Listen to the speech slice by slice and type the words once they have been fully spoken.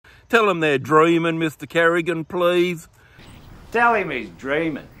Tell him they're dreaming, Mr. Carrigan, please. Tell him he's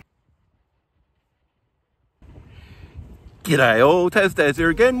dreaming. G'day all, Tasdaz here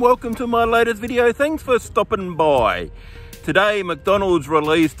again. Welcome to my latest video. Thanks for stopping by. Today, McDonald's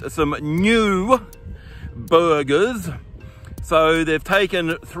released some new burgers. So they've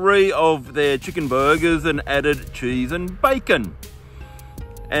taken 3 of their chicken burgers and added cheese and bacon.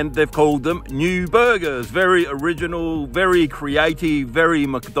 And they've called them new burgers. Very original, very creative, very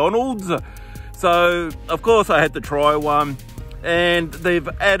McDonald's. So, of course, I had to try one. And they've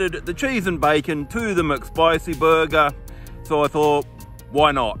added the cheese and bacon to the McSpicy Burger. So I thought,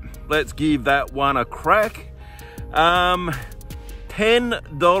 why not? Let's give that one a crack.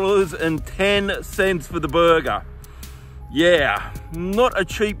 $10.10 for the burger. Yeah, not a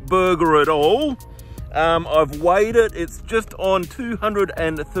cheap burger at all. I've weighed it, it's just on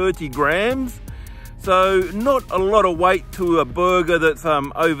 230 grams. So not a lot of weight to a burger that's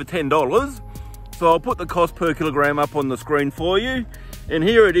over $10. So I'll put the cost per kilogram up on the screen for you. And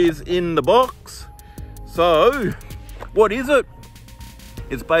here it is in the box. So, what is it?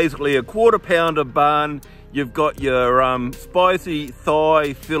 It's basically a 1/4 pounder bun. You've got your spicy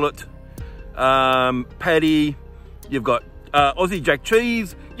thigh fillet patty. You've got Aussie Jack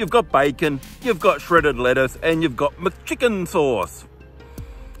cheese. You've got bacon. You've got shredded lettuce, and you've got McChicken sauce.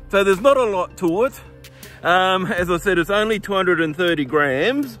 So there's not a lot to it. As I said, it's only 230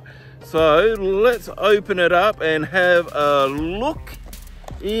 grams. So let's open it up and have a look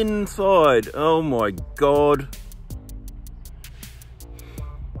inside. Oh my God.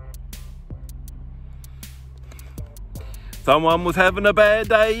 Someone was having a bad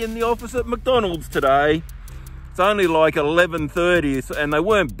day in the office at McDonald's today. It's only like 11:30 and they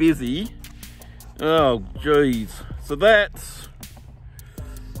weren't busy. Oh geez. So that's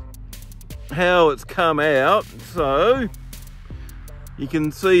how it's come out. So you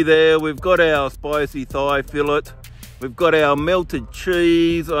can see there we've got our spicy thigh fillet. We've got our melted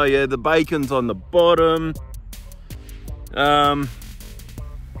cheese. Oh yeah, the bacon's on the bottom.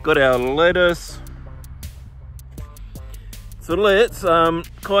 Got our lettuce. So let's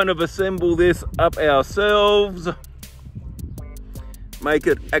kind of assemble this up ourselves. Make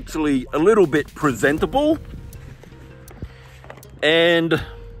it actually a little bit presentable. And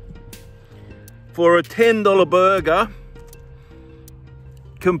for a $10 burger,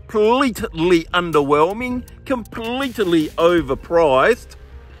 completely underwhelming, completely overpriced,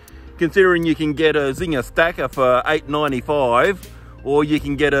 considering you can get a Zinger stacker for $8.95, or you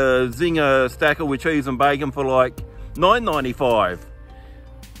can get a Zinger stacker with cheese and bacon for like $9.95.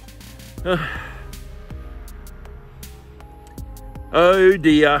 Oh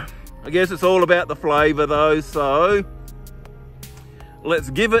dear. I guess it's all about the flavour though, so let's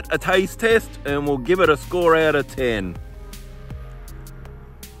give it a taste test and we'll give it a score out of 10.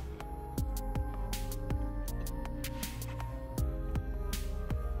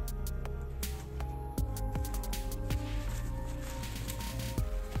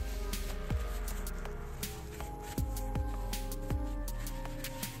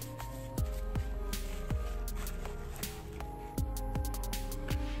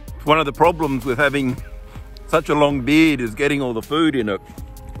 One of the problems with having such a long beard is getting all the food in it.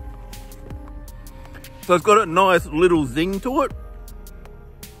 So it's got a nice little zing to it.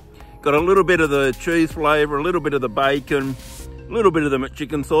 Got a little bit of the cheese flavour, a little bit of the bacon, a little bit of the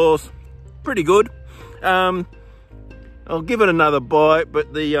McChicken sauce. Pretty good. I'll give it another bite,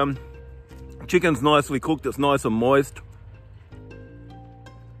 but the chicken's nicely cooked. It's nice and moist.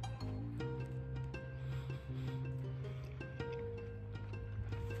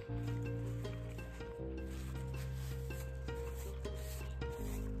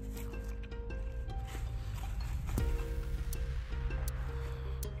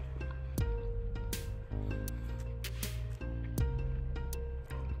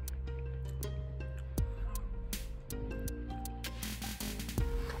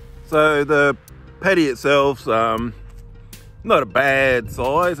 So the patty itself's not a bad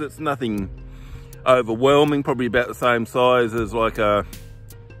size. It's nothing overwhelming, probably about the same size as like a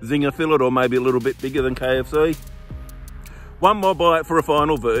Zinger fillet or maybe a little bit bigger than KFC. One more bite for a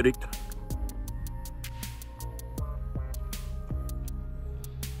final verdict.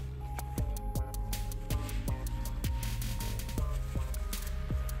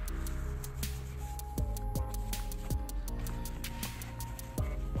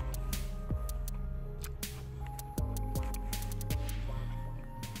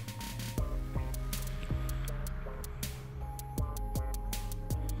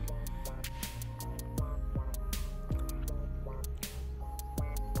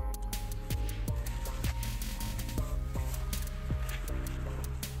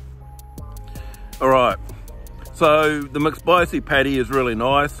 All right, so the McSpicy patty is really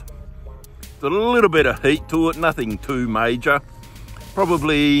nice. There's a little bit of heat to it, nothing too major.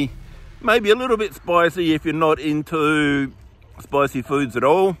 Probably maybe a little bit spicy if you're not into spicy foods at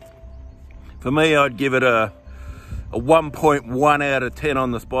all. For me, I'd give it a 1.1 out of 10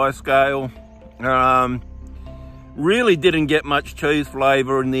 on the spice scale. Really didn't get much cheese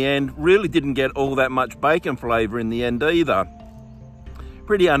flavour in the end. Really didn't get all that much bacon flavour in the end either.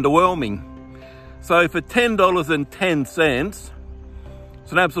 Pretty underwhelming. So for $10.10,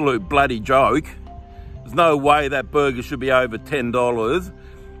 it's an absolute bloody joke. There's no way that burger should be over $10.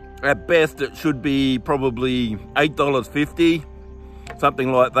 At best, it should be probably $8.50,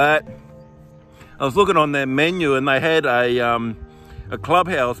 something like that. I was looking on their menu and they had a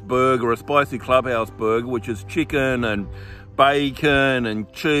clubhouse burger, a spicy clubhouse burger, which is chicken and bacon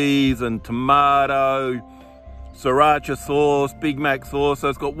and cheese and tomato, sriracha sauce, Big Mac sauce. So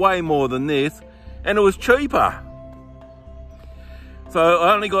it's got way more than this, and it was cheaper. So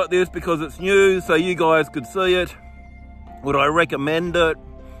I only got this because it's new, so you guys could see it. Would I recommend it?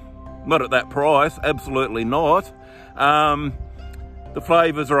 Not at that price, absolutely not. The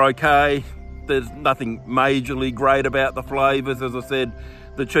flavours are okay. There's nothing majorly great about the flavours. As I said,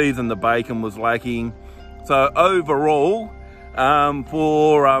 the cheese and the bacon was lacking. So overall,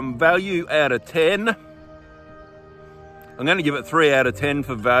 for value out of 10, I'm going to give it 3 out of 10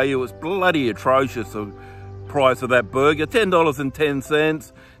 for value. It's bloody atrocious, the price of that burger.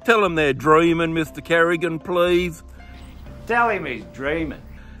 $10.10. Tell them they're dreaming, Mr. Kerrigan, please. Tell him he's dreaming.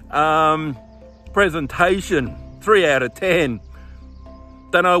 Presentation, 3 out of 10.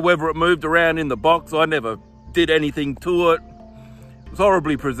 Don't know whether it moved around in the box. I never did anything to it. It was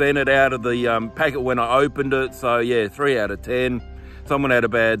horribly presented out of the packet when I opened it. So yeah, 3 out of 10. Someone had a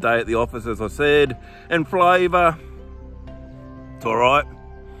bad day at the office, as I said. And flavour, it's all right.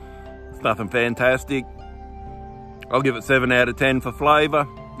 It's nothing fantastic. I'll give it 7 out of 10 for flavour.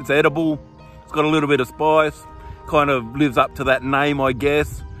 It's edible. It's got a little bit of spice. Kind of lives up to that name, I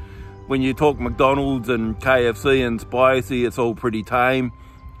guess. When you talk McDonald's and KFC and spicy, it's all pretty tame.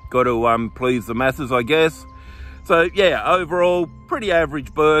 Got to please the masses, I guess. So yeah, overall, pretty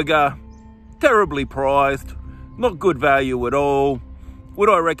average burger. Terribly priced. Not good value at all. Would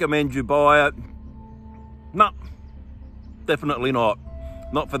I recommend you buy it? No, definitely not.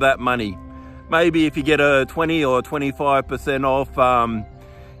 Not for that money. Maybe if you get a 20 or 25% off,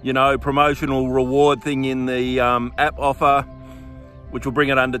 you know, promotional reward thing in the app offer, which will bring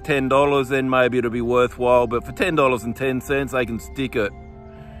it under $10, then maybe it'll be worthwhile. But for $10.10, they can stick it.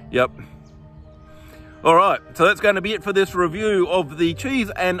 Yep. All right, so that's going to be it for this review of the Cheese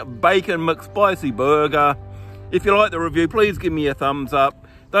and Bacon McSpicy Burger. If you like the review, please give me a thumbs up.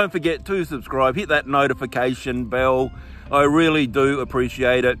 Don't forget to subscribe, hit that notification bell. I really do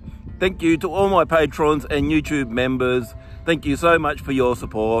appreciate it. Thank you to all my patrons and YouTube members. Thank you so much for your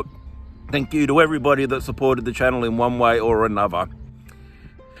support. Thank you to everybody that supported the channel in one way or another.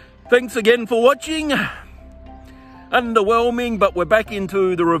 Thanks again for watching. Underwhelming, but we're back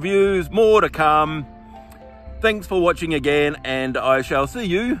into the reviews. More to come. Thanks for watching again, and I shall see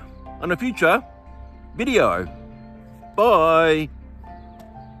you on a future video. Bye.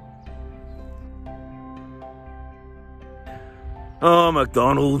 Oh,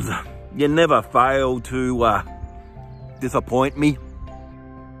 McDonald's, you never fail to disappoint me.